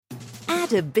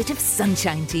Add a bit of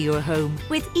sunshine to your home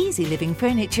with Easy Living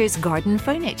Furniture's garden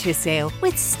furniture sale.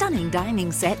 With stunning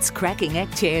dining sets, cracking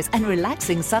egg chairs and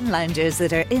relaxing sun loungers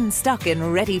that are in stock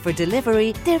and ready for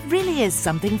delivery, there really is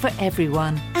something for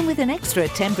everyone. And with an extra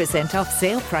 10% off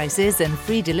sale prices and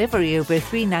free delivery over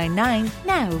 $3.99,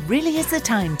 now really is the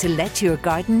time to let your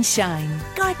garden shine.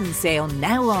 Garden sale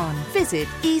now on. Visit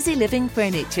Easy Living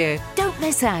Furniture. Don't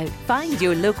miss out. Find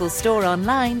your local store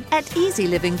online at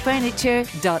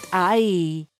easylivingfurniture.ie.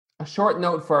 A short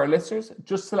note for our listeners,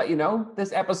 just to let you know,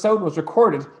 this episode was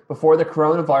recorded before the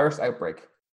coronavirus outbreak.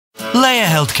 Leia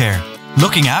Healthcare,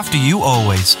 looking after you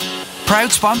always.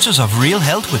 Proud sponsors of Real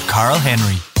Health with Carl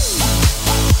Henry.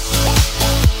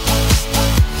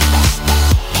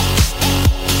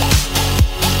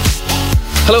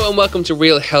 Hello and welcome to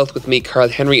Real Health with me, Carl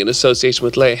Henry, in association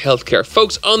with Leia Healthcare.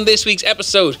 Folks, on this week's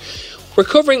episode, we're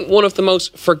covering one of the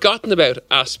most forgotten about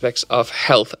aspects of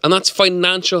health, and that's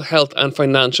financial health and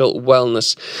financial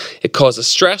wellness. It causes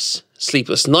stress,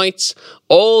 sleepless nights,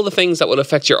 all the things that will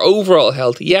affect your overall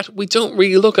health, yet we don't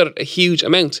really look at it a huge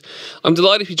amount. I'm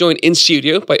delighted to be joined in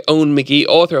studio by Eoin McGee,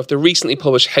 author of the recently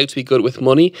published How to Be Good with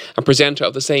Money and presenter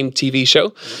of the same TV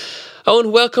show.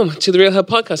 Owen, welcome to the Real Health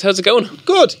Podcast. How's it going?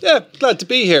 Good, yeah, glad to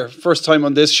be here. First time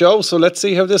on this show, so let's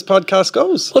see how this podcast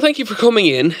goes. Well, thank you for coming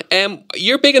in.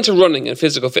 You're big into running and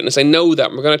physical fitness. I know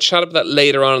that. We're going to chat about that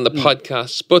later on in the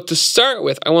podcast. But to start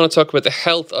with, I want to talk about the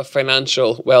health of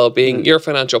financial well-being. You're a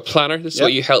financial planner. This is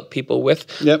what you help people with.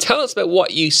 Tell us about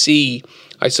what you see,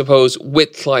 I suppose,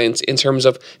 with clients in terms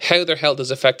of how their health is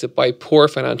affected by poor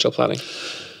financial planning.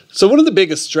 So one of the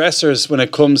biggest stressors when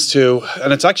it comes to,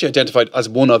 and it's actually identified as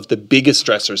one of the biggest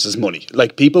stressors, is money.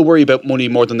 Like, people worry about money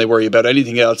more than they worry about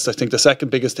anything else. I think the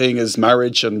second biggest thing is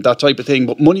marriage and that type of thing.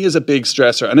 But money is a big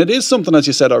stressor. And it is something, as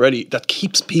you said already, that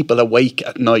keeps people awake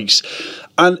at night.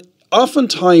 And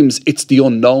oftentimes it's the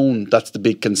unknown that's the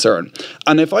big concern.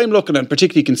 And if I'm looking, and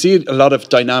particularly you can see a lot of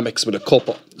dynamics with a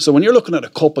couple. So when you're looking at a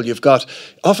couple,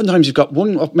 oftentimes you've got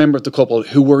one member of the couple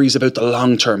who worries about the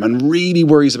long term and really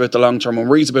worries about the long term and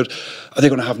worries about, are they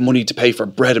going to have money to pay for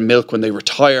bread and milk when they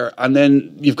retire? And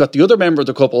then you've got the other member of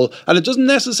the couple, and it doesn't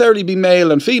necessarily be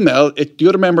male and female. The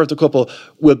other member of the couple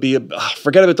will be,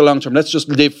 forget about the long term, let's just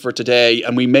live for today,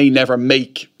 and we may never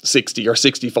make 60 or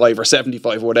 65 or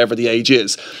 75 or whatever the age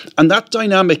is. And that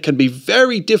dynamic can be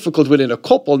very difficult within a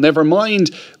couple, never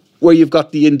mind where you've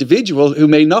got the individual who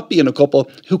may not be in a couple,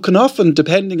 who can often,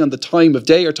 depending on the time of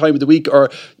day or time of the week,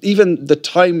 or even the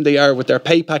time they are with their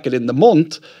pay packet in the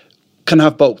month, can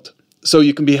have both. So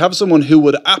you can have someone who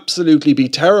would absolutely be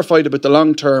terrified about the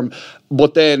long term,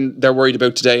 but then they're worried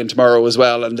about today and tomorrow as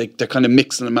well, and they're kind of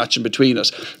mixing and matching between it.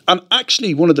 And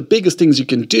actually, one of the biggest things you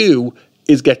can do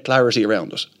is get clarity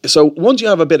around it. So once you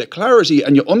have a bit of clarity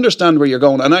and you understand where you're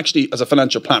going, and actually as a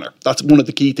financial planner, that's one of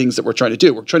the key things that we're trying to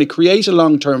do. We're trying to create a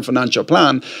long-term financial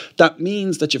plan. That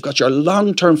means that you've got your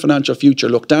long-term financial future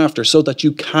looked after, so that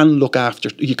you can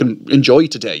enjoy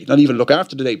today. Not even look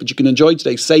after today, but you can enjoy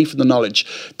today safe in the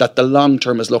knowledge that the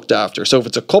long-term is looked after. So if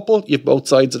it's a couple, you have both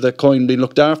sides of the coin being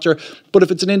looked after. But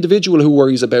if it's an individual who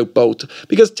worries about both,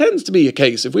 because it tends to be a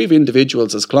case, if we have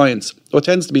individuals as clients, what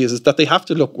tends to be is that they have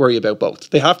to worry about both.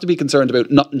 They have to be concerned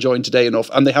about not enjoying today enough,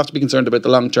 and they have to be concerned about the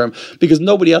long term, because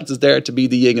nobody else is there to be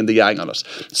the yin and the yang on it.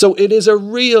 So it is a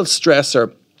real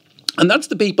stressor. And that's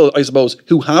the people, I suppose,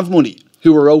 who have money,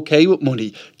 who are okay with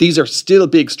money. These are still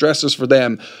big stressors for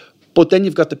them. But then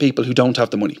you've got the people who don't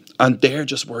have the money, and they're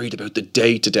just worried about the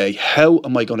day-to-day. How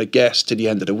am I going to get to the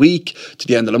end of the week, to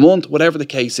the end of the month, whatever the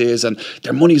case is, and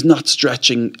their money's not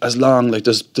stretching as long. Like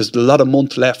there's a lot of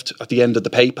month left at the end of the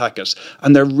pay packet,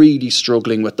 and they're really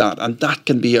struggling with that. And that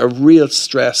can be a real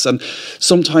stress. And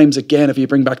sometimes, again, if you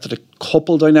bring back to the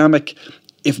couple dynamic,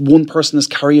 if one person is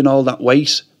carrying all that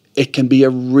weight, it can be a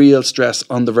real stress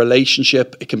on the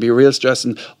relationship. It can be a real stress,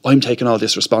 and I'm taking all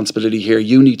this responsibility here.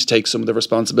 You need to take some of the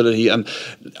responsibility. And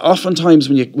oftentimes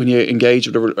when you engage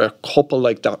with a couple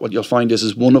like that, what you'll find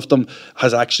is one of them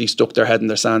has actually stuck their head in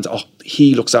their sands. Oh,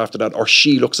 he looks after that, or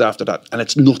she looks after that, and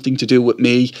it's nothing to do with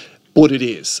me, but it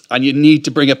is. And you need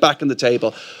to bring it back on the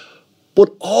table. But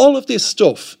all of this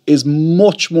stuff is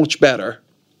much, much better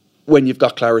when you've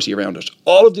got clarity around it.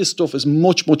 All of this stuff is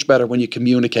much, much better when you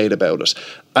communicate about it.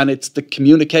 And it's the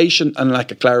communication and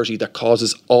lack of clarity that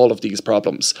causes all of these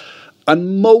problems.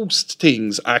 And most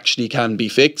things actually can be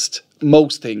fixed.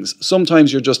 Most things.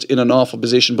 Sometimes you're just in an awful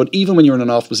position, but even when you're in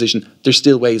an awful position, there's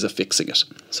still ways of fixing it.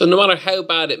 So no matter how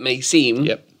bad it may seem,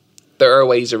 there are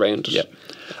ways around it.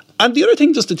 And the other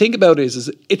thing just to think about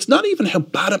is it's not even how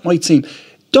bad it might seem.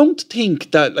 don't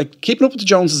think that, like, keeping up with the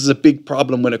Joneses is a big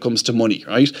problem when it comes to money,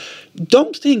 right?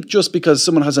 Don't think just because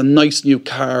someone has a nice new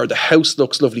car, the house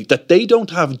looks lovely, that they don't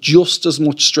have just as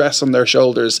much stress on their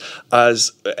shoulders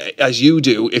as you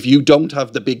do if you don't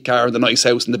have the big car and the nice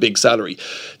house and the big salary.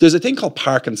 There's a thing called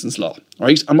Parkinson's Law,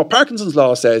 right? And what Parkinson's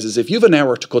Law says is if you have an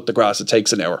hour to cut the grass, it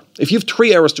takes an hour. If you have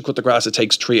 3 hours to cut the grass, it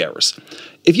takes 3 hours.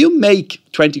 If you make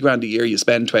 20 grand a year, you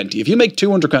spend 20. If you make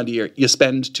 200 grand a year, you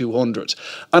spend 200.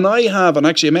 And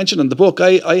actually I mentioned in the book,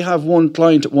 I have one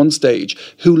client at one stage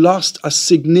who lost a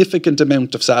significant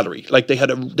amount of salary. Like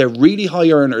they're really high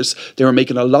earners, they were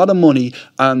making a lot of money,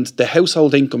 and the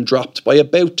household income dropped by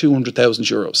about 200,000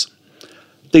 euros.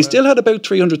 They still had about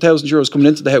 300,000 euros coming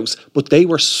into the house, but they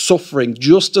were suffering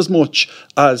just as much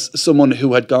as someone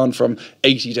who had gone from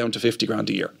 80 down to 50 grand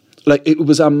a year. Like, it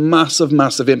was a massive,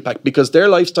 massive impact because their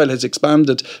lifestyle has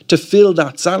expanded to fill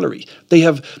that salary. They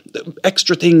have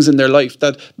extra things in their life,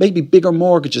 that maybe bigger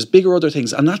mortgages, bigger other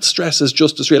things, and that stress is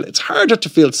just as real. It's harder to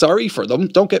feel sorry for them,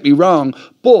 don't get me wrong,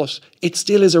 but it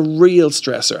still is a real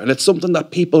stressor, and it's something that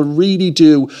people really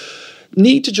do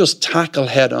need to just tackle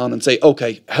head on and say,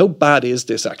 okay, how bad is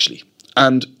this actually?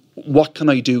 And what can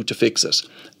I do to fix it?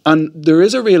 And there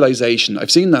is a realisation, I've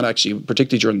seen that actually,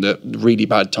 particularly during the really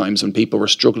bad times when people were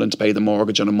struggling to pay the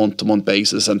mortgage on a month-to-month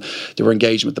basis and they were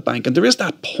engaging with the bank. And there is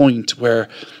that point where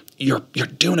you're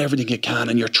doing everything you can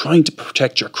and you're trying to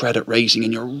protect your credit rating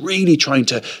and you're really trying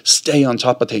to stay on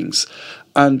top of things.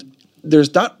 And there's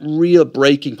that real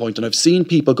breaking point, and I've seen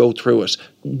people go through it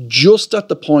just at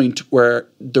the point where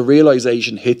the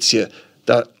realisation hits you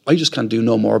that I just can't do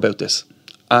no more about this.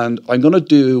 And I'm going to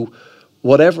do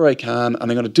whatever I can, and I'm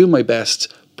going to do my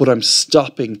best, but I'm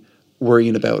stopping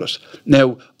worrying about it.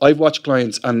 Now, I've watched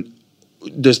clients, and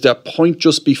there's that point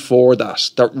just before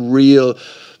that real,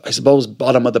 I suppose,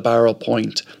 bottom of the barrel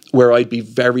point where I'd be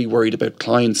very worried about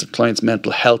clients and clients'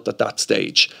 mental health at that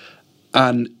stage.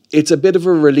 And it's a bit of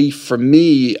a relief for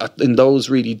me in those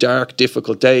really dark,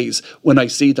 difficult days when I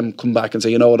see them come back and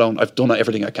say, you know what, I've done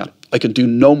everything I can. I can do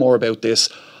no more about this.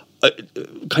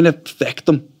 Kind of affect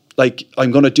them. Like,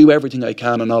 I'm going to do everything I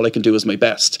can and all I can do is my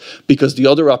best. Because the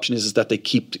other option is that they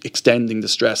keep extending the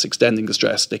stress.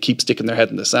 They keep sticking their head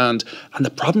in the sand. And the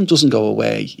problem doesn't go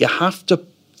away. You have to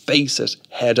face it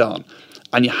head on.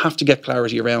 And you have to get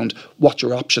clarity around what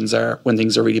your options are when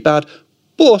things are really bad.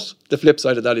 But the flip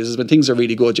side of that is when things are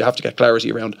really good, you have to get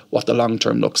clarity around what the long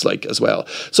term looks like as well.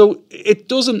 So it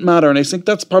doesn't matter. And I think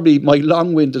that's probably my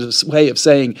long-winded way of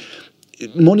saying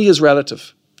money is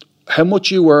relative. How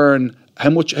much you earn, how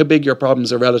big your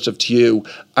problems are relative to you,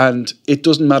 and it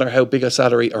doesn't matter how big a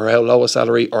salary or how low a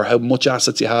salary or how much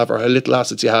assets you have or how little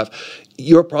assets you have.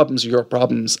 Your problems are your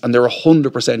problems, and they're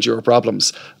 100% your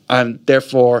problems, and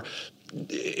therefore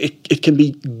it can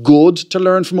be good to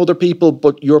learn from other people,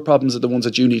 but your problems are the ones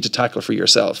that you need to tackle for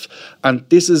yourself. And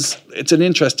it's an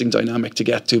interesting dynamic to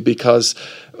get to, because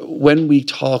when we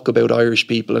talk about Irish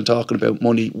people and talking about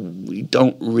money, we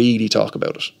don't really talk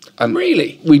about it. And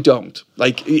really? We don't.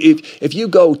 Like, if you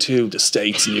go to the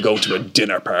States and you go to a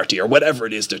dinner party or whatever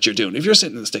it is that you're doing, if you're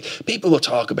sitting in the States, people will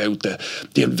talk about the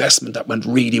investment that went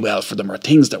really well for them or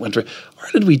things that went right.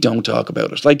 Ireland, we don't talk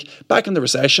about it. Like, back in the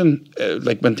recession,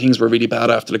 like when things were really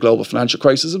bad after the global financial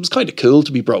crisis, it was kind of cool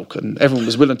to be broke and everyone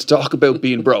was willing to talk about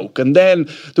being broke. And then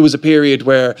there was a period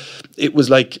where it was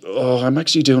like, oh, I'm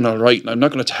actually doing all right and I'm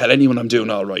not going to tell anyone I'm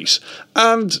doing all right.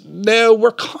 And now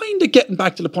we're kind of getting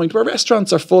back to the point where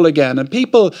restaurants are full again and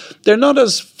people, they're not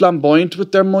as flamboyant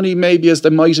with their money maybe as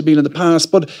they might have been in the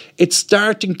past, but it's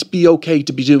starting to be okay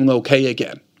to be doing okay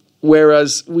again.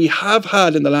 Whereas we have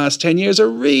had in the last 10 years a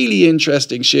really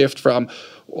interesting shift from,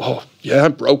 oh, yeah,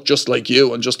 I'm broke just like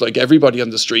you and just like everybody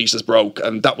on the street is broke,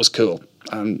 and that was cool.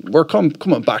 And we're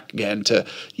coming back again to,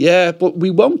 yeah, but we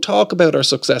won't talk about our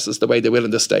successes the way they will in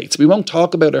the States. We won't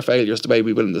talk about our failures the way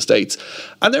we will in the States.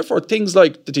 And therefore, things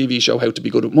like the TV show How to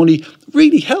Be Good with Money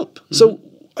really help. Mm-hmm. So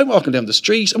I'm walking down the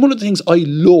street, and one of the things I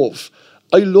love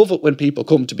it when people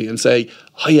come to me and say,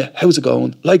 hiya, how's it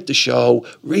going? Like the show,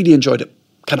 really enjoyed it.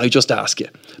 Can I just ask you?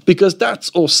 Because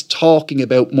that's us talking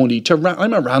about money.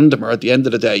 I'm a randomer at the end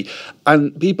of the day,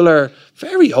 and people are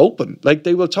very open. Like,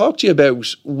 they will talk to you about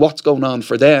what's going on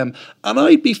for them, and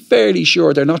I'd be fairly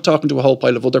sure they're not talking to a whole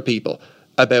pile of other people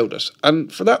about it.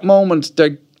 And for that moment,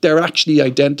 they're actually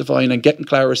identifying and getting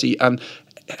clarity and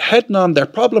heading on their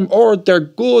problem or their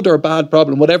good or bad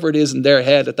problem, whatever it is in their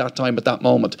head at that time, at that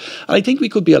moment. And I think we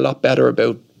could be a lot better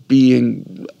about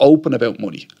being open about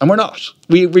money, and we're not.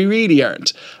 We really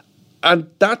aren't. And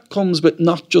that comes with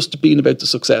not just being about the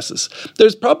successes.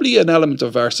 There's probably an element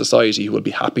of our society who will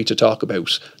be happy to talk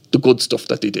about the good stuff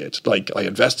that they did. Like, I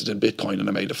invested in Bitcoin and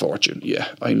I made a fortune. Yeah,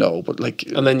 I know, but like...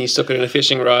 And then you stuck it in a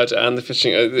fishing rod and the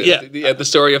fishing... the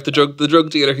story of the drug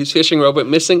dealer whose fishing rod went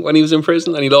missing when he was in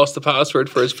prison and he lost the password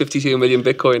for his 52 million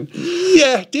Bitcoin.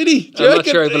 Yeah, did he? I'm not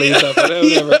sure I believe that, but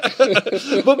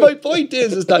whatever. But my point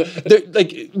is that,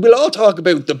 like, we'll all talk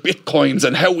about the Bitcoins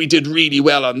and how we did really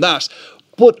well on that.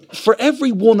 But for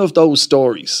every one of those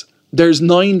stories, there's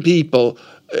 9 people...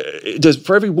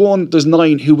 for every one, there's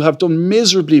 9 who have done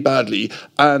miserably badly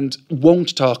and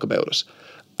won't talk about it.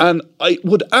 And I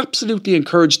would absolutely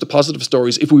encourage the positive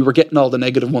stories if we were getting all the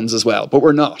negative ones as well, but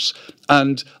we're not.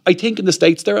 And I think in the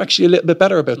States, they're actually a little bit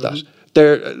better about that.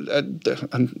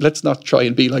 And let's not try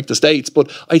and be like the States,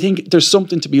 but I think there's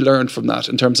something to be learned from that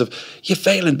in terms of you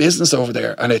fail in business over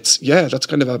there. And it's, that's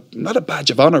kind of not a badge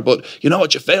of honour, but you know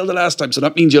what, you failed the last time, so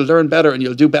that means you'll learn better and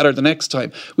you'll do better the next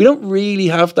time. We don't really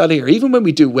have that here. Even when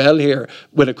we do well here,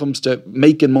 when it comes to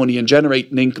making money and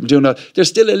generating income, doing that, there's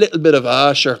still a little bit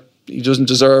of, sure, he doesn't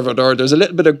deserve it, or there's a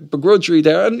little bit of begrudgery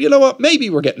there. And you know what, maybe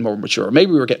we're getting more mature,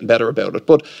 maybe we're getting better about it.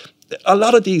 But a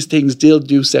lot of these things still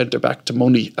do centre back to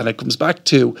money, and it comes back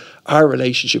to our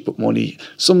relationship with money.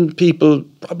 Some people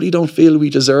probably don't feel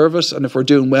we deserve it, and if we're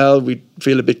doing well, we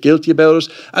feel a bit guilty about it.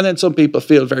 And then some people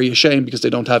feel very ashamed because they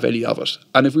don't have any of it.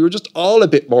 And if we were just all a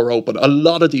bit more open, a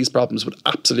lot of these problems would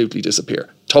absolutely disappear,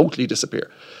 totally disappear.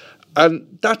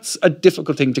 And that's a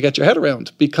difficult thing to get your head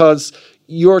around, because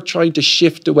you're trying to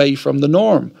shift away from the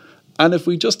norm. And if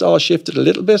we just all shifted a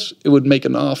little bit, it would make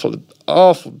an awful,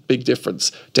 awful big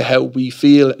difference to how we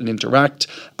feel and interact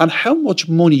and how much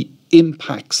money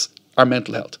impacts our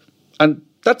mental health. And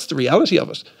that's the reality of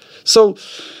it. So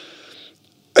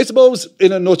I suppose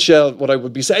in a nutshell, what I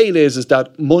would be saying is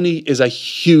that money is a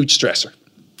huge stressor.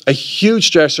 A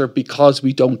huge stressor because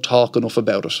we don't talk enough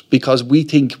about it, because we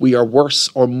think we are worse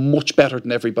or much better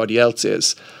than everybody else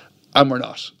is. And we're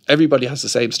not. Everybody has the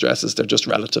same stresses. They're just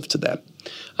relative to them.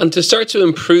 And to start to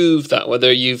improve that,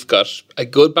 whether you've got a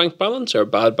good bank balance or a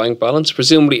bad bank balance,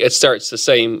 presumably it starts the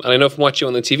same. And I know from watching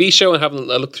on the TV show and having a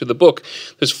look through the book,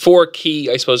 there's 4 key,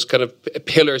 I suppose, kind of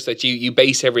pillars that you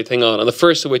base everything on. And the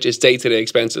first of which is day-to-day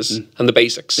expenses and the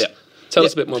basics. Yeah. Tell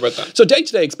us a bit more about that. So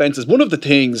day-to-day expenses, one of the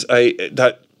things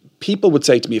that people would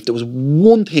say to me, if there was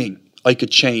one thing I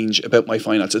could change about my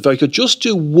finances, if I could just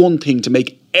do one thing to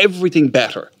make everything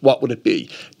better, what would it be?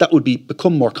 That would be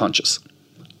become more conscious.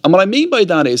 And what I mean by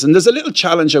that is, and there's a little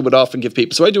challenge I would often give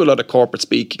people. So I do a lot of corporate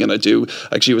speaking, and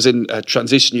I was in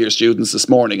transition year students this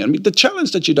morning. And the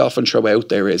challenge that you'd often throw out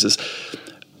there is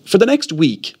for the next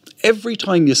week, every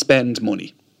time you spend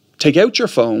money, take out your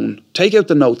phone, take out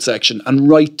the notes section and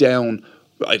write down,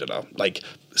 I don't know, like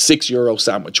 €6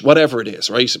 sandwich, whatever it is,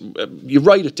 right? You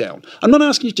write it down. I'm not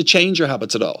asking you to change your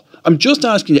habits at all. I'm just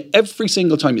asking you every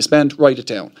single time you spend, write it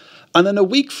down. And then a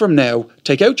week from now,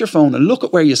 take out your phone and look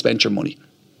at where you spent your money.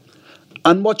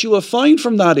 And what you will find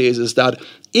from that is that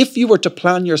if you were to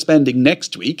plan your spending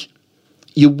next week,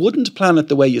 you wouldn't plan it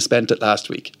the way you spent it last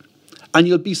week. And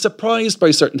you'll be surprised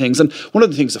by certain things. And one of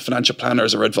the things that financial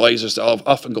planners or advisors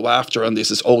often go after on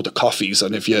this is, the coffees.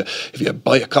 And if you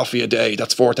buy a coffee a day,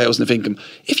 that's 4,000 of income.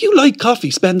 If you like coffee,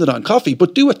 spend it on coffee,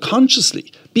 but do it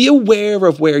consciously. Be aware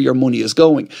of where your money is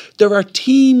going. There are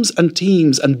teams and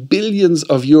billions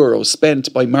of euros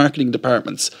spent by marketing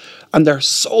departments, and their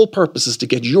sole purpose is to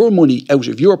get your money out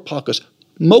of your pocket,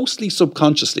 mostly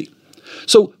subconsciously.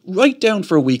 So write down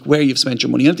for a week where you've spent your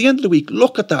money. And at the end of the week,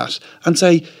 look at that and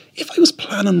say, if I was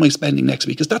planning my spending next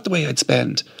week, is that the way I'd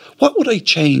spend? What would I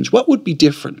change? What would be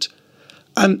different?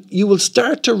 And you will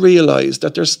start to realise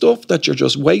that there's stuff that you're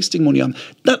just wasting money on.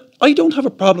 That I don't have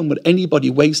a problem with anybody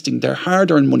wasting their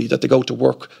hard-earned money that they go to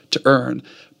work to earn,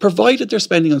 provided they're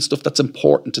spending on stuff that's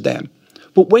important to them.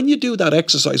 But when you do that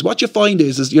exercise, what you find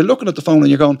is you're looking at the phone and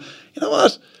you're going, you know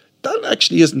what? That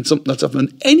actually isn't something that's of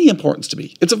any importance to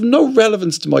me. It's of no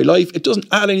relevance to my life. It doesn't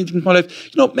add anything to my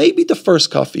life. Maybe the first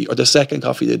coffee or the second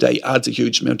coffee of the day adds a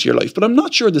huge amount to your life, but I'm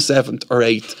not sure the 7th or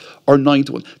 8th or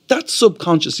 9th one. That's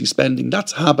subconsciously spending.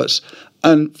 That's habit.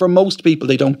 And for most people,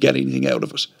 they don't get anything out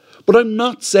of it. But I'm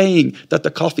not saying that the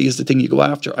coffee is the thing you go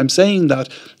after. I'm saying that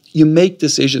you make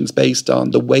decisions based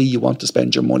on the way you want to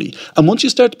spend your money. And once you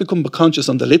start to become conscious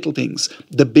on the little things,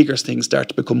 the bigger things start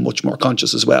to become much more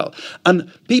conscious as well. And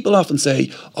people often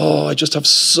say, I just have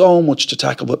so much to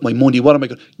tackle with my money. What am I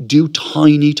going to do?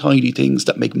 Tiny, tiny things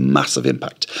that make massive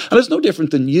impact. And it's no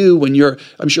different than you when you're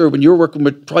working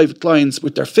with private clients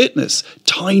with their fitness.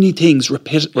 Tiny things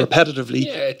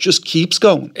repetitively just keeps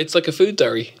going. It's like a food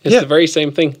diary. It's the very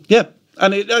same thing. Yeah.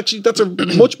 And that's a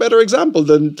much better example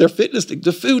than their fitness thing.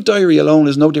 The food diary alone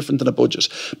is no different than a budget.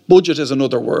 Budget is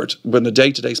another word. When the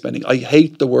day-to-day spending, I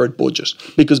hate the word budget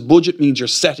because budget means you're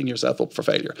setting yourself up for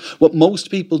failure. What most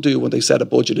people do when they set a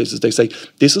budget is they say,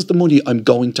 this is the money I'm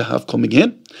going to have coming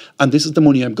in and this is the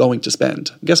money I'm going to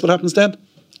spend. And guess what happens then?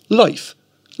 Life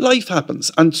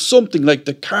happens and something like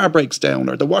the car breaks down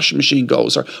or the washing machine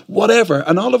goes or whatever,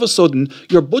 and all of a sudden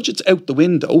your budget's out the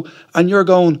window and you're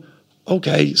going,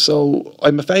 okay, so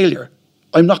I'm a failure.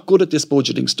 I'm not good at this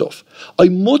budgeting stuff. I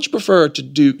much prefer to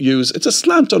use, it's a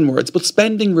slant on words, but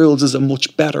spending rules is a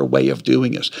much better way of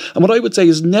doing it. And what I would say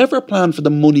is never plan for the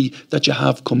money that you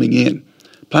have coming in.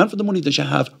 Plan for the money that you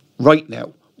have right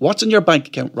now. What's in your bank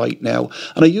account right now?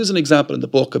 And I use an example in the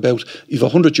book about you've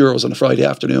 €100 on a Friday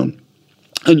afternoon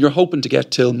and you're hoping to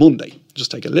get till Monday. Just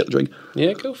take a little drink.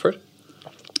 Yeah, go for it.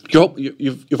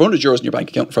 You've €100 in your bank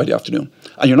account on Friday afternoon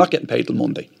and you're not getting paid till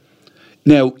Monday.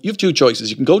 Now, you have two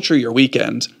choices. You can go through your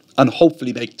weekend and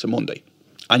hopefully make it to Monday.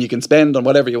 And you can spend on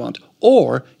whatever you want.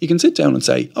 Or you can sit down and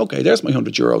say, okay, there's my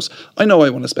 €100. I know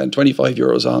I want to spend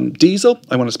 €25 on diesel.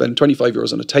 I want to spend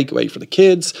 €25 on a takeaway for the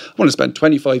kids. I want to spend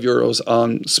 €25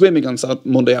 on swimming on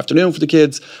Monday afternoon for the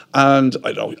kids. And,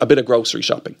 I don't know, a bit of grocery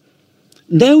shopping.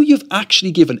 Now you've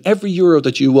actually given every euro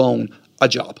that you own a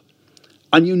job.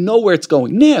 And you know where it's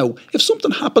going. Now, if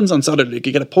something happens on Saturday, you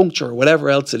get a puncture or whatever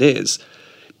else it is,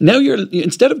 now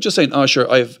instead of just saying, oh sure,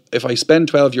 if I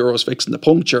spend €12 fixing the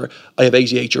puncture, I have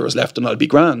 €88 left and I'll be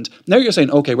grand. Now you're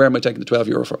saying, okay, where am I taking the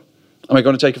 €12 from? Am I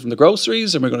going to take it from the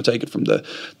groceries? Am I going to take it from the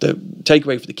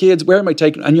takeaway for the kids? Where am I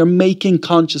taking it? And you're making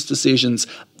conscious decisions.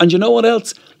 And you know what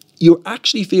else? You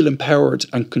actually feel empowered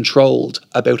and controlled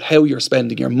about how you're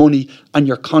spending your money and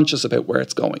you're conscious about where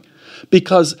it's going.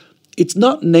 Because it's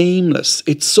not nameless.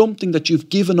 It's something that you've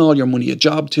given all your money a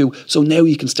job to, so now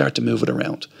you can start to move it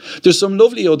around. There's some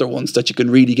lovely other ones that you can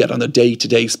really get on the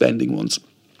day-to-day spending ones.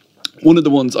 One of the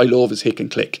ones I love is Hick and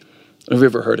Click. Have you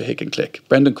ever heard of Hick and Click?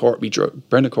 Brendan Courtney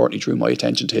drew my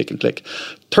attention to Hick and Click.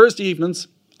 Thursday evenings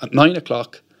at 9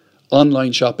 o'clock,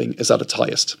 online shopping is at its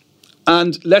highest.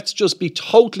 And let's just be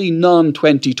totally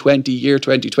non-2020, year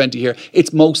 2020 here.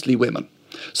 It's mostly women.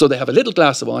 So they have a little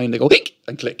glass of wine, they go, Hick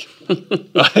and Click.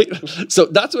 Right? So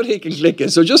that's what Hick and Click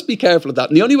is. So just be careful of that.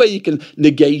 And the only way you can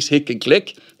negate Hick and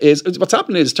Click is, what's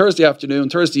happening is Thursday afternoon,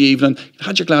 Thursday evening, you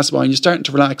had your glass of wine, you're starting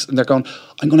to relax, and they're going,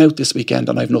 I'm going out this weekend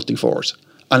and I have nothing for it.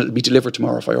 And it'll be delivered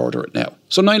tomorrow if I order it now.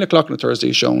 So 9 o'clock on a Thursday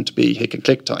is shown to be Hick and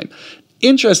Click time.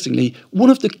 Interestingly, one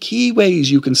of the key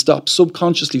ways you can stop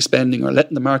subconsciously spending or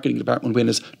letting the marketing department win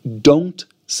is don't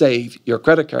save your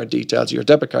credit card details, your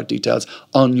debit card details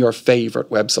on your favourite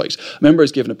website. I remember I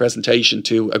was giving a presentation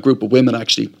to a group of women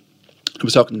actually. I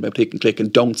was talking about Hick and Click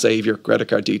and don't save your credit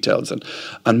card details. And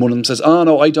one of them says, oh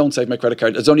no, I don't save my credit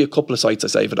card. There's only a couple of sites I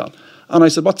save it on. And I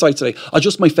said, what sites are they? Oh,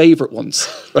 just my favourite ones.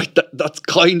 Right? That's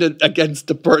kind of against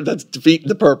that's defeating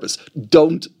the purpose.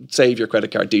 Don't save your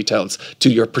credit card details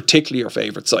to particularly your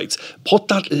favourite sites. Put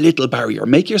that little barrier.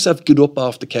 Make yourself get up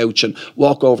off the couch and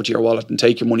walk over to your wallet and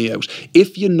take your money out.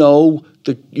 If you know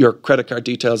your credit card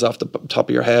details off the top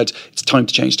of your head, it's time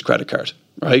to change the credit card.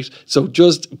 Right? So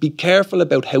just be careful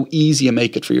about how easy you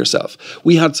make it for yourself.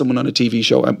 We had someone on a TV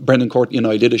show, Brendan Courtney and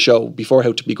I did a show before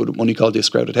How to Be Good at Money called This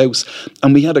Crowded House.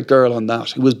 And we had a girl on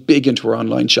that who was big into her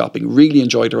online shopping, really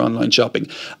enjoyed her online shopping,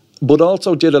 but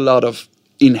also did a lot of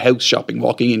in-house shopping,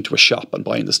 walking into a shop and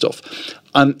buying the stuff.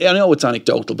 And I know it's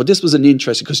anecdotal, but this was an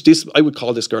interesting, because I would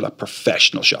call this girl a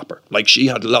professional shopper. Like she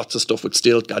had lots of stuff with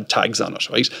still had tags on it,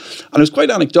 right? And it was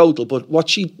quite anecdotal, but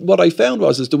what I found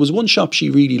was there was one shop she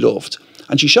really loved,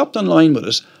 and she shopped online with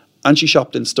it, and she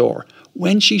shopped in store.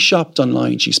 When she shopped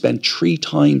online, she spent 3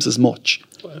 times as much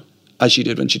as she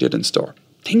did when she did in store.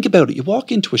 Think about it. You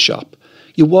walk into a shop.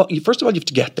 First of all, you have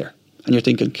to get there. And you're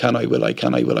thinking, can I, will I,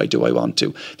 do I want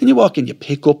to? Then you walk in, you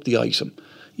pick up the item.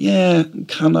 Yeah,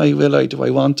 can I, will I, do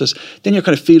I want it? Then you're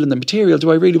kind of feeling the material.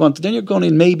 Do I really want it? Then you're going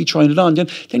in, maybe trying it on.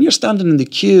 Then you're standing in the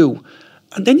queue.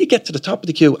 And then you get to the top of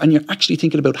the queue and you're actually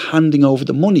thinking about handing over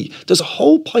the money. There's a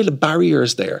whole pile of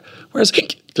barriers there. Whereas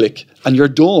click, and you're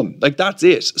done. Like that's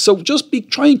it. So just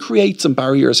try and create some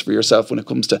barriers for yourself when it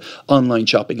comes to online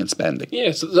shopping and spending.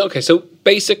 Yeah, so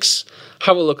basics,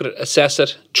 have a look at it, assess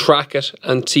it, track it,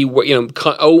 and see what,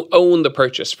 own the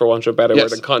purchase, for want of a better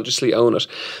word, and consciously own it.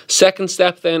 Second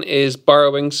step then is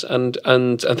borrowings and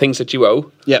things that you owe.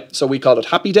 Yeah, so we call it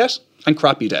happy debt and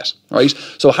crappy debt, right?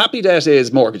 So happy debt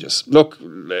is mortgages. Look,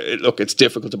 it's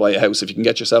difficult to buy a house. If you can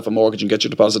get yourself a mortgage and get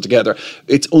your deposit together,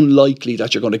 it's unlikely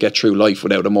that you're going to get through life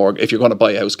without a mortgage. If you're going to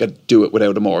buy a house, do it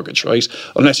without a mortgage, right?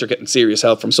 Unless you're getting serious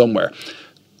help from somewhere.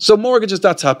 So mortgages,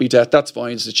 that's happy debt. That's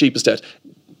fine. It's the cheapest debt.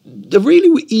 the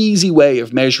really easy way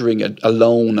of measuring a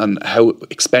loan and how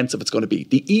expensive it's going to be,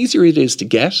 the easier it is to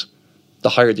get, the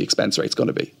higher the expense rate is going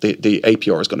to be, the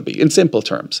APR is going to be, in simple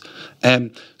terms.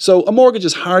 So a mortgage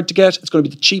is hard to get. It's going to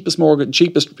be the cheapest mortgage,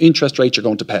 cheapest interest rate you're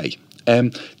going to pay.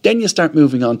 Then you start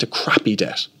moving on to crappy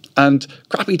debt. And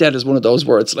crappy debt is one of those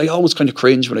words I always kind of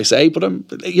cringe when I say, but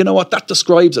you know what, that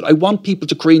describes it. I want people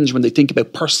to cringe when they think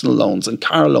about personal loans and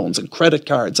car loans and credit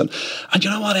cards and you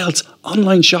know what else?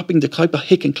 Online shopping, the type of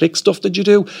hick and click stuff that you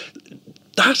do.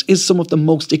 That is some of the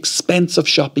most expensive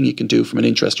shopping you can do from an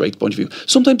interest rate point of view.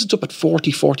 Sometimes it's up at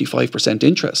 40, 45%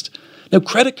 interest. Now,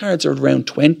 credit cards are around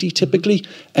 20 typically.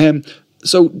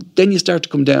 So then you start to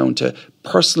come down to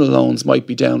personal loans might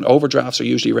be down. Overdrafts are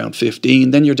usually around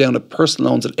 15. Then you're down to personal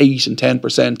loans at 8 and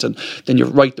 10%. And then you're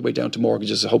right the way down to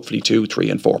mortgages, hopefully 2, 3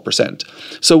 and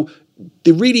 4%. So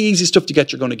the really easy stuff to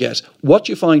get, you're going to get. What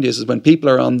you find is when people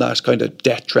are on that kind of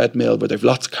debt treadmill where they've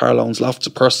lots of car loans, lots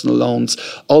of personal loans,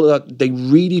 all of that, they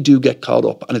really do get caught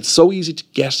up. And it's so easy to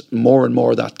get more and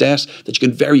more of that debt that you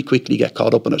can very quickly get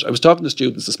caught up in it. I was talking to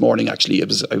students this morning, actually.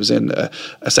 I was in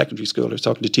a secondary school. I was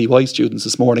talking to TY students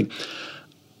this morning.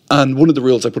 And one of the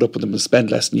rules I put up with them was spend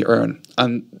less than you earn.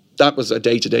 And that was a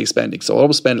day-to-day spending. So I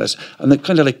always spend less. And they're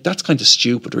kind of like, that's kind of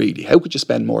stupid, really. How could you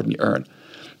spend more than you earn?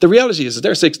 The reality is that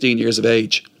they're 16 years of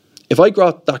age. If I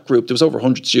brought that group, there was over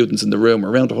 100 students in the room,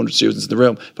 or around 100 students in the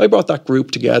room. If I brought that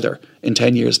group together in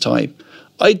 10 years' time,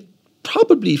 I'd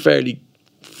probably fairly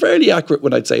accurate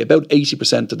when I'd say about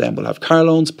 80% of them will have car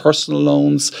loans, personal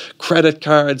loans, credit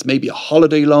cards, maybe a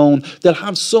holiday loan. They'll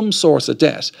have some source of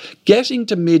debt. Getting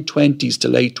to mid-20s to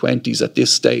late 20s at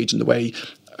this stage in the way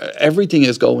everything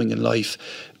is going in life,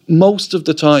 most of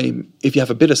the time, if you have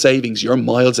a bit of savings, you're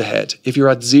miles ahead. If you're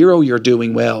at zero, you're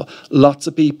doing well. Lots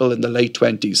of people in the late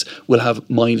 20s will have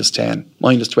minus 10,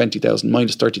 minus 20,000,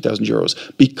 minus 30,000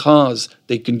 euros because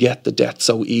they can get the debt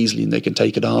so easily and they can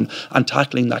take it on. And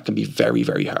tackling that can be very,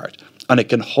 very hard. And it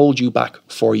can hold you back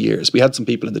for years. We had some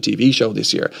people in the TV show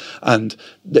this year and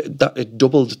it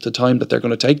doubled the time that they're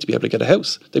going to take to be able to get a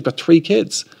house. They've got 3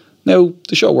 kids. Now,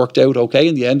 the show worked out okay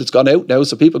in the end. It's gone out now,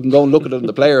 so people can go and look at it on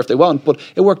the player if they want, but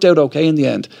it worked out okay in the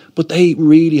end. But they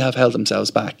really have held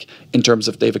themselves back in terms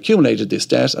of they've accumulated this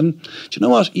debt. And do you know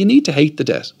what? You need to hate the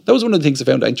debt. That was one of the things I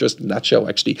found interesting in that show,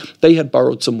 actually. They had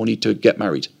borrowed some money to get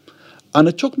married. And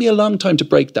it took me a long time to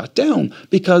break that down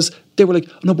because they were like,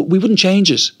 no, but we wouldn't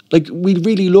change it. Like, we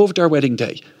really loved our wedding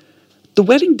day. The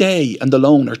wedding day and the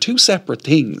loan are 2 separate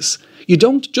things. You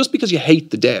don't, just because you hate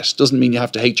the debt doesn't mean you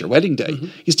have to hate your wedding day. Mm-hmm.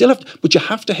 You still have to, but you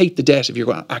have to hate the debt if you're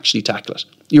going to actually tackle it.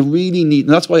 You really need,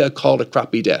 and that's why I call it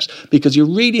crappy debt, because you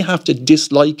really have to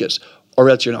dislike it or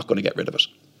else you're not going to get rid of it.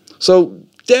 So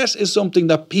debt is something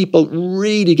that people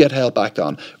really get held back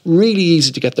on, really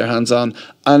easy to get their hands on,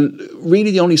 and really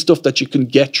the only stuff that you can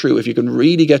get through, if you can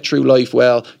really get through life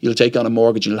well, you'll take on a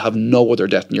mortgage and you'll have no other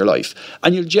debt in your life.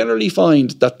 And you'll generally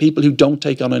find that people who don't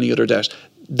take on any other debt,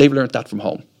 they've learned that from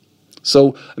home.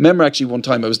 So I remember actually one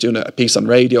time I was doing a piece on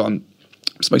radio and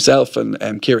it was myself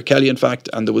and Ciara Kelly, in fact,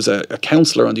 and there was a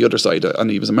counsellor on the other side, and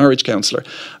he was a marriage counsellor.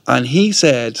 And he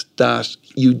said that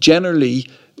you generally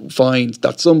find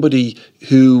that somebody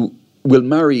who will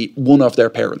marry one of their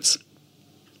parents.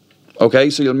 Okay,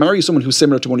 so you'll marry someone who's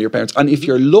similar to one of your parents. And if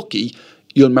you're lucky,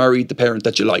 you'll marry the parent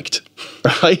that you liked,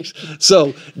 right?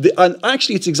 So, and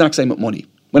actually it's the exact same with money.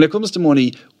 When it comes to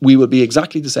money, we will be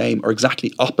exactly the same or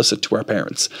exactly opposite to our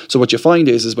parents. So what you find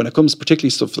is when it comes particularly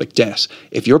stuff like debt,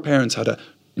 if your parents had to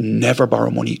never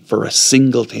borrow money for a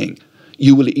single thing,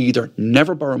 you will either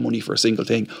never borrow money for a single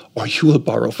thing or you will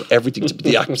borrow for everything to be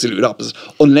the absolute opposite.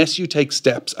 Unless you take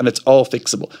steps, and it's all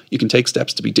fixable. You can take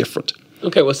steps to be different.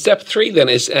 Okay, well, step 3 then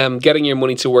is getting your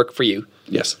money to work for you.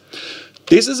 Yes.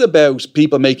 This is about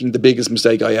people making the biggest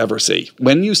mistake I ever see.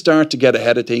 When you start to get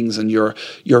ahead of things and you're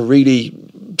really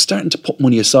starting to put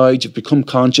money aside, you've become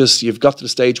conscious, you've got to the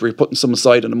stage where you're putting some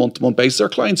aside on a month-to-month basis. There are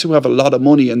clients who have a lot of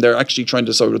money and they're actually trying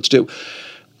to decide what to do.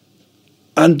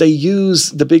 And they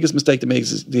use, the biggest mistake they make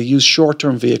is they use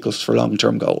short-term vehicles for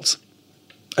long-term goals.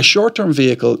 A short-term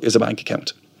vehicle is a bank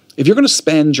account. If you're going to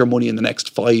spend your money in the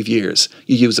next 5 years,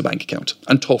 you use a bank account.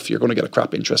 And tough, you're going to get a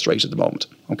crap interest rate at the moment.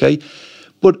 Okay?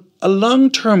 But a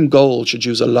long-term goal should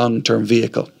use a long-term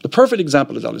vehicle. The perfect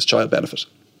example of that is child benefit.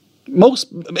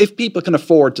 If people can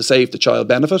afford to save the child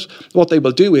benefit, what they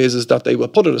will do is that they will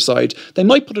put it aside. They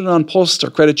might put it on Post or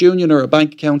Credit Union or a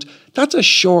bank account. That's a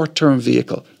short-term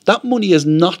vehicle. That money is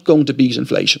not going to beat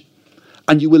inflation.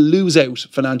 And you will lose out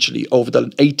financially over the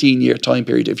 18-year time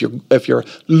period if you're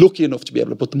lucky enough to be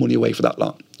able to put the money away for that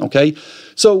long. Okay,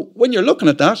 so when you're looking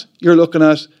at that, you're looking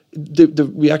at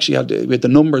we had the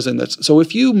numbers in it. So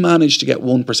if you manage to get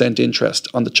 1% interest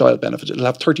on the child benefit, it'll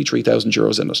have 33,000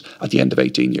 euros in it at the end of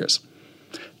 18 years.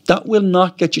 That will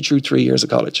not get you through 3 years of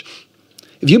college.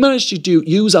 If you manage to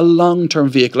use a long-term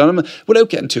vehicle, and without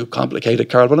getting too complicated,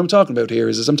 Carl, what I'm talking about here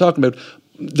is I'm talking about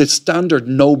the standard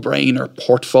no-brainer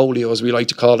portfolio, as we like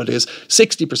to call it, is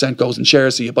 60% goes in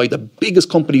shares, so you buy the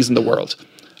biggest companies in the world.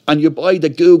 And you buy the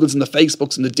Googles and the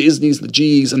Facebooks and the Disneys and the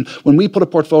Gs. And when we put a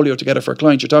portfolio together for a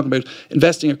client, you're talking about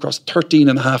investing across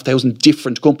 13,500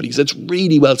 different companies. It's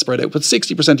really well spread out. But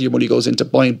 60% of your money goes into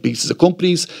buying pieces of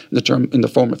companies in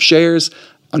the form of shares,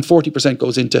 and 40%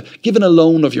 goes into giving a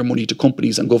loan of your money to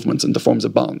companies and governments in the forms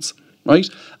of bonds. Right?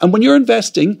 And when you're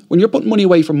investing, when you're putting money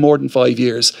away for more than 5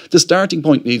 years, the starting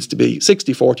point needs to be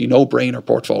 60-40 no-brainer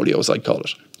portfolio, as I call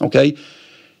it. Okay?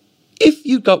 If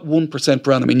you got 1%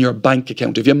 per annum in your bank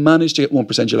account, if you manage to get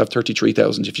 1%, you'll have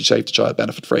 33,000 if you save the child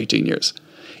benefit for 18 years.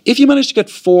 If you manage to get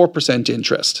 4%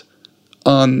 interest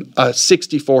on a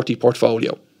 60-40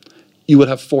 portfolio, you would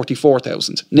have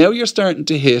 44,000. Now you're starting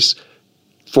to hit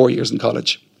 4 years in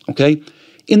college, okay?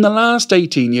 In the last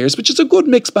 18 years, which is a good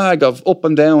mixed bag of up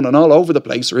and down and all over the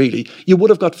place, really, you would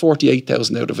have got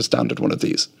 48,000 out of a standard one of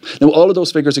these. Now, all of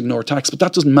those figures ignore tax, but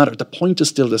that doesn't matter. The point is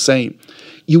still the same.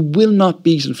 You will not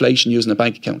beat inflation using a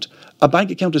bank account. A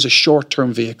bank account is a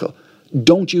short-term vehicle.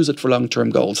 Don't use it for long-term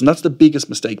goals. And that's the biggest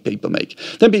mistake people make.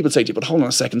 Then people say to you, but hold on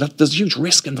a second, there's huge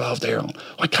risk involved there.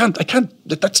 I can't,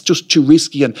 that's just too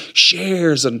risky, and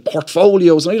shares and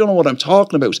portfolios, and I don't know what I'm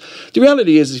talking about. The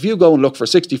reality is, if you go and look for a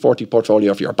 60-40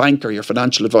 portfolio for your banker, your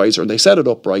financial advisor, and they set it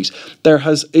up right, there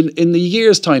has, in the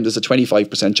year's time, there's a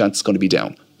 25% chance it's going to be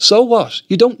down. So what?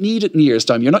 You don't need it in a year's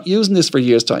time. You're not using this for a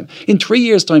year's time. In 3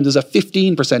 years' time, there's a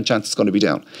 15% chance it's going to be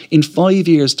down. In 5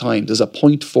 years' time, there's a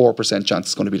 0.4% chance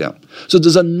it's going to be down. So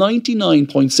there's a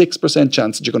 99.6%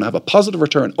 chance that you're going to have a positive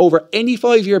return over any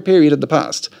 5-year period in the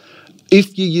past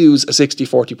if you use a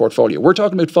 60-40 portfolio. We're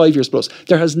talking about 5 years plus.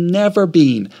 There has never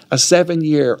been a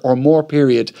 7-year or more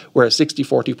period where a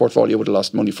 60-40 portfolio would have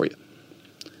lost money for you.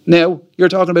 Now, you're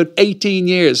talking about 18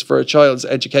 years for a child's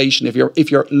education if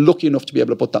you're lucky enough to be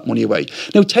able to put that money away.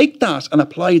 Now, take that and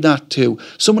apply that to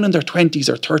someone in their 20s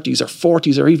or 30s or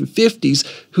 40s or even 50s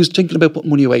who's thinking about putting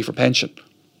money away for pension.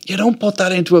 You don't put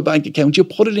that into a bank account. You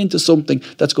put it into something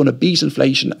that's going to beat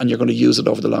inflation, and you're going to use it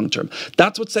over the long term.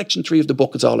 That's what Section 3 of the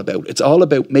book is all about. It's all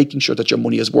about making sure that your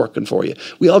money is working for you.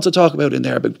 We also talk about in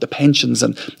there about the pensions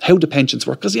and how the pensions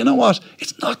work, because you know what?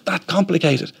 It's not that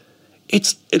complicated.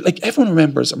 It's like everyone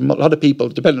remembers, a lot of people,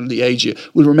 depending on the age,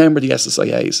 will remember the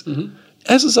SSIAs. Mm-hmm.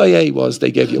 SSIA was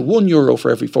they gave you €1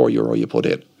 for every €4 you put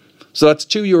in. So that's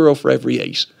 €2 for every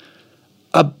 8.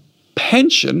 A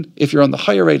pension, if you're on the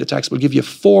higher rate of tax, will give you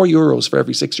 €4 for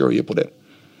every €6 you put in.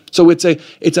 So it's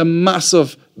a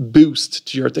massive boost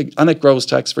to your thing, and it grows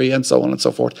tax-free and so on and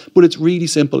so forth. But it's really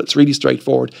simple. It's really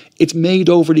straightforward. It's made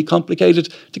overly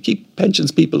complicated to keep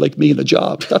pensions people like me in a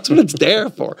job. That's what it's there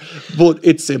for. But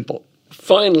it's simple.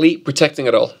 Finally, protecting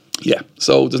it all. Yeah,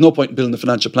 so there's no point in building a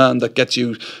financial plan that gets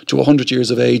you to 100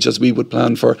 years of age, as we would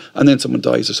plan for, and then someone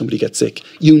dies or somebody gets sick.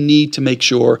 You need to make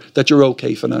sure that you're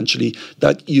okay financially,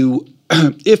 that you,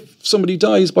 if somebody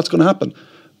dies, what's going to happen?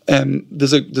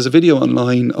 There's a video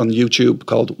online on YouTube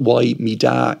called Why Me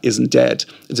Da Isn't Dead.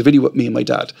 It's a video with me and my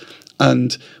dad.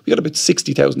 And we got about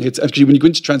 60,000 hits. Actually, when you go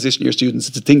into transition year students,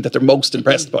 it's the thing that they're most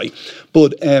impressed by.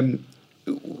 But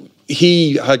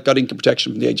he had got income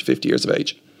protection from the age of 50 years of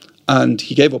age. And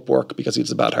he gave up work because he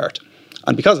has a bad heart.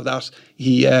 And because of that,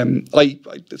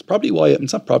 it's probably why,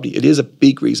 it's not probably, it is a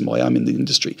big reason why I'm in the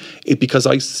industry. Because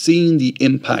I've seen the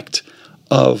impact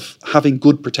of having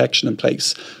good protection in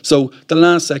place. So the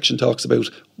last section talks about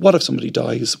what if somebody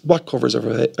dies, what covers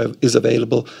is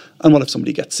available, and what if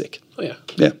somebody gets sick. Oh, yeah.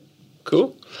 Yeah.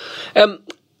 Cool.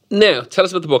 Now, tell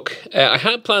us about the book. I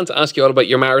had planned to ask you all about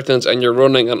your marathons and your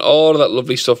running and all of that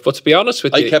lovely stuff, but to be honest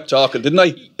with you... I kept talking, didn't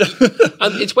I?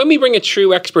 And it's when we bring a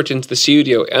true expert into the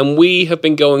studio, and we have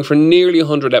been going for nearly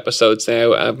 100 episodes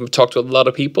now. I've talked to a lot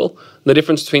of people. The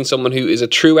difference between someone who is a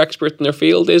true expert in their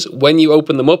field is when you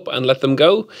open them up and let them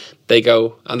go, they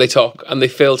go and they talk and they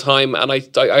fill time, and I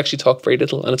actually talk very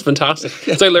little, and it's fantastic.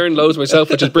 So I learned loads myself,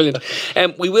 which is brilliant.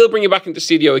 We will bring you back into the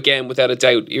studio again, without a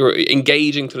doubt. You're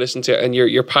engaging to listen to, and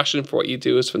you're passionate passion for what you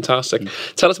do is fantastic.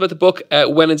 Tell us about the book,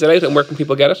 when is it out and where can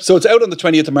people get it? So it's out on the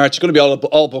 20th of March. It's going to be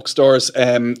all bookstores.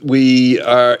 It'll be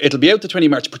out the 20th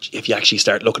of March, but if you actually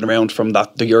start looking around from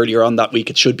the earlier on that week,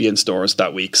 it should be in stores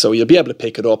that week. So you'll be able to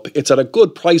pick it up. It's at a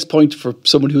good price point for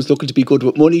someone who's looking to be good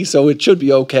with money, so it should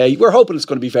be okay. We're hoping it's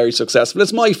going to be very successful.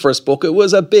 It's my first book. It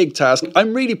was a big task.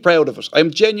 I'm really proud of it.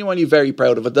 I'm genuinely very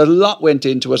proud of it. A lot went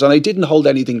into it and I didn't hold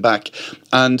anything back.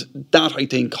 And that, I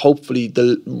think, hopefully,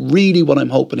 really what I'm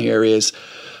hoping here is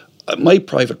my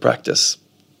private practice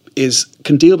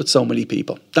can deal with so many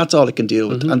people. That's all it can deal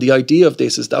with. And the idea of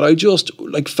this is that I just,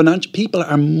 people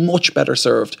are much better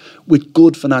served with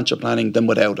good financial planning than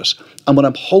without it. And what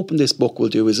I'm hoping this book will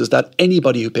do is that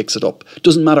anybody who picks it up,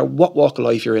 doesn't matter what walk of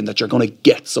life you're in, that you're going to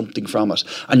get something from it.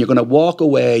 And you're going to walk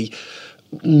away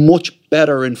much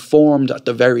better informed at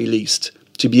the very least,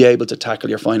 to be able to tackle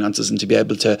your finances and to be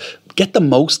able to get the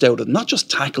most out of them. Not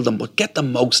just tackle them, but get the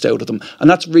most out of them. And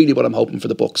that's really what I'm hoping for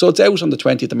the book. So it's out on the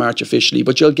 20th of March officially,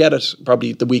 but you'll get it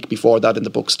probably the week before that in the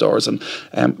bookstores. And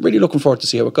really looking forward to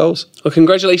see how it goes. Well,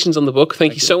 congratulations on the book.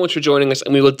 Thank you so much for joining us.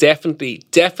 And we will definitely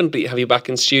have you back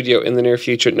in studio in the near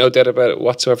future. No doubt about it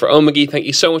whatsoever. Eoin McGee, thank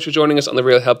you so much for joining us on the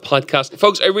Real Help podcast.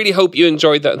 Folks, I really hope you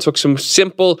enjoyed that and took some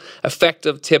simple,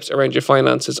 effective tips around your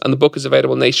finances. And the book is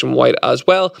available nationwide as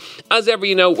well. As ever,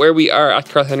 you know where we are at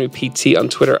Carl Henry PT on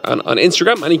Twitter and on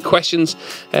Instagram. Any questions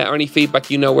or any feedback,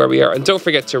 you know where we are. And don't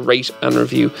forget to rate and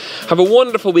review. Have a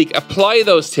wonderful week. Apply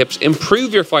those tips.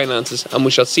 Improve your finances. And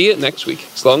we shall see you next week.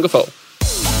 Slán go fóill.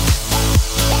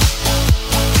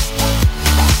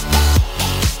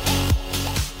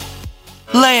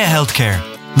 Leia Healthcare,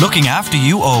 looking after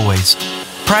you always.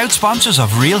 Proud sponsors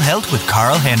of Real Health with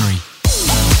Carl Henry.